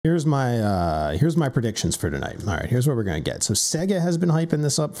Here's my predictions for tonight. All right, here's what we're gonna get. So Sega has been hyping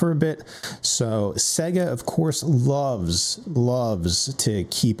this up for a bit. So Sega, of course, loves to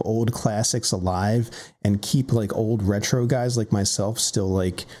keep old classics alive and keep like old retro guys like myself still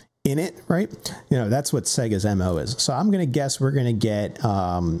like in it, right? You know, that's what Sega's MO is. So I'm gonna guess we're gonna get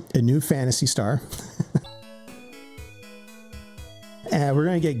a new Phantasy Star. And we're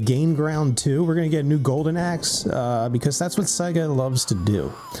going to get Gain Ground 2. We're going to get a new Golden Axe because that's what Sega loves to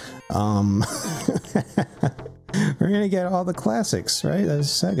do. We're going to get all the classics, right? That's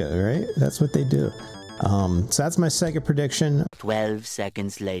Sega, right? That's what they do. So that's my Sega prediction. 12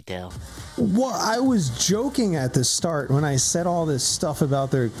 seconds later. Well, I was joking at the start when I said all this stuff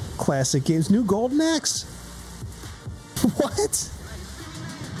about their classic games. New Golden Axe? What?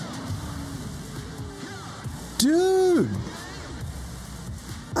 Dude!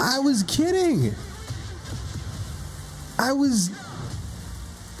 I was kidding. I was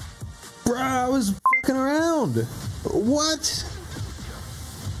fucking around. What?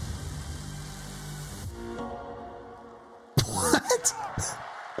 What?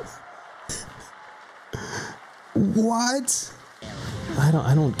 What? I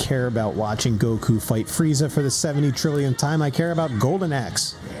don't care about watching Goku fight Frieza for the 70 trillionth time. I care about Golden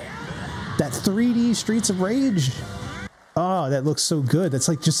Axe. That 3D Streets of Rage. Oh, that looks so good. That's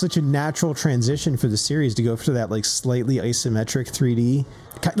like just such a natural transition for the series to go for that like slightly isometric 3D,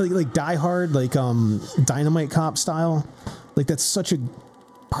 kind of like Die Hard, like Dynamite Cop style. Like that's such a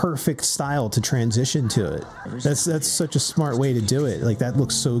perfect style to transition to it. That's such a smart way to do it. Like that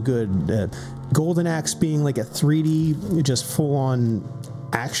looks so good. Golden Axe being like a 3D, just full on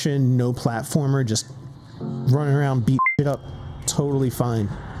action, no platformer, just running around beat shit up, totally fine.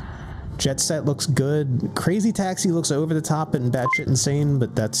 Jet Set looks good. Crazy Taxi looks over the top and batshit insane,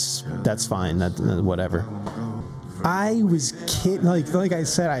 but that's fine. That whatever. I was kidding. Like I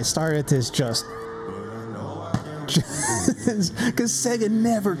said, I started this just because Sega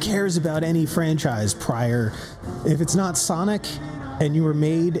never cares about any franchise prior. If it's not Sonic and you were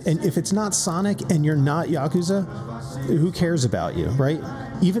made, and if it's not Sonic and you're not Yakuza, who cares about you, right?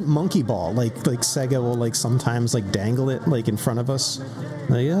 Even Monkey Ball, like Sega will like sometimes like dangle it like in front of us,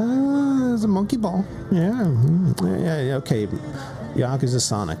 like there's a Monkey Ball, yeah, okay, Yakuza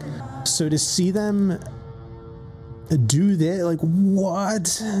Sonic. So to see them do that, like what?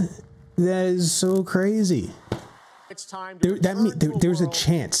 That is so crazy. It's time there's a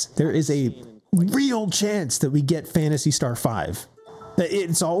chance. There is a real chance that we get Phantasy Star 5.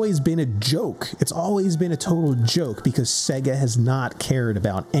 It's always been a joke. It's always been a total joke because Sega has not cared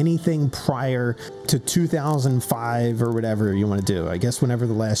about anything prior to 2005 or whatever you want to do. I guess whenever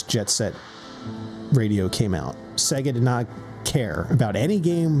the last Jet Set radio came out, Sega did not care about any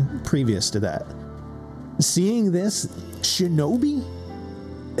game previous to that. Seeing this, Shinobi,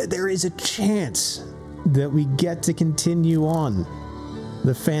 there is a chance that we get to continue on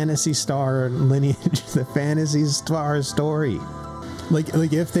the Phantasy Star lineage, the Phantasy Star story. Like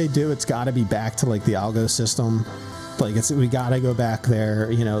if they do, it's got to be back to like the algo system. Like we got to go back there,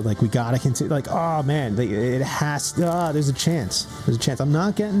 you know, like we got to continue. Like, oh man, it has to, there's a chance. There's a chance. I'm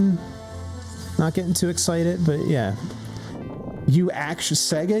not getting too excited, but yeah.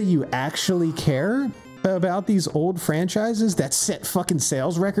 Sega, you actually care about these old franchises that set fucking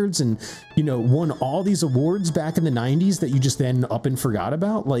sales records and, you know, won all these awards back in the 90s that you just then up and forgot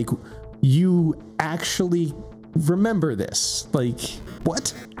about? Like, you actually remember this? Like,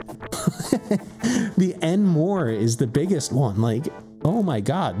 what? The MORE is the biggest one. Like, oh my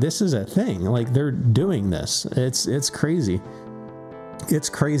god, this is a thing. Like, they're doing this. It's crazy. It's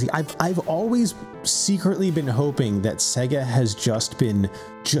crazy. I've always secretly been hoping that Sega has just been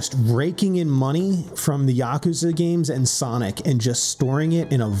raking in money from the Yakuza games and Sonic and just storing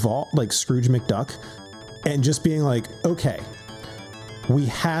it in a vault like Scrooge McDuck and just being like, okay, we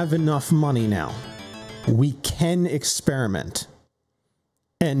have enough money now. We can experiment.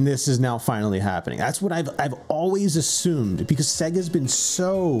 And this is now finally happening. That's what I've always assumed, because Sega's been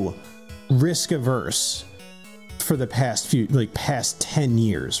so risk averse for the past 10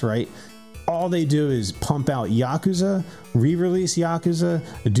 years, right? All they do is pump out Yakuza, re-release Yakuza,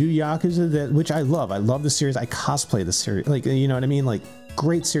 do Yakuza, which I love. I love the series. I cosplay the series. Like, you know what I mean? Like,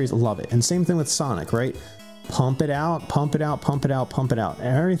 great series. Love it. And same thing with Sonic, right? Pump it out, pump it out, pump it out, pump it out.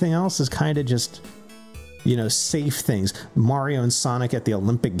 And everything else is kind of just, you know, safe things. Mario and Sonic at the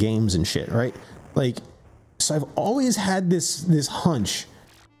Olympic Games and shit, right? Like, so I've always had this hunch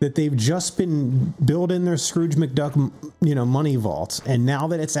that they've just been building their Scrooge McDuck, you know, money vaults, and now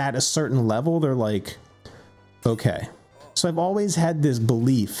that it's at a certain level, they're like, okay. So I've always had this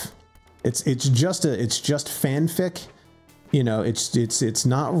belief. It's just fanfic, You know, it's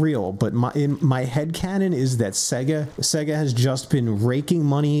not real, but my headcanon is that Sega has just been raking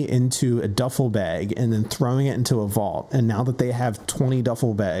money into a duffel bag and then throwing it into a vault. And now that they have 20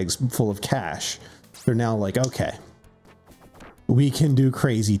 duffel bags full of cash, they're now like, okay, we can do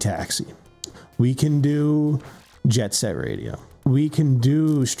Crazy Taxi. We can do Jet Set Radio. We can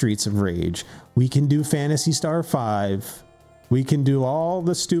do Streets of Rage. We can do Phantasy Star 5. We can do all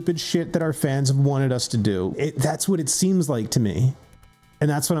the stupid shit that our fans have wanted us to do. That's what it seems like to me. And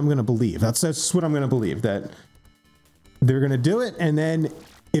that's what I'm going to believe. That's what I'm going to believe, that they're going to do it. And then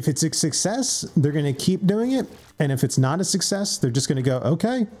if it's a success, they're going to keep doing it. And if it's not a success, they're just going to go,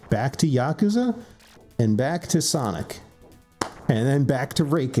 okay, back to Yakuza and back to Sonic and then back to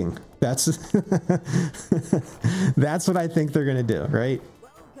raking. That's, that's what I think they're going to do, right?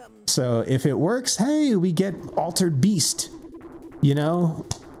 So if it works, hey, we get Altered Beast. You know,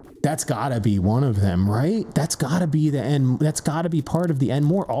 that's gotta be one of them, right? That's gotta be the end. That's gotta be part of the end.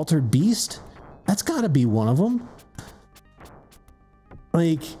 More Altered Beast. That's gotta be one of them.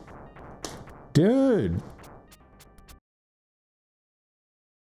 Like, dude,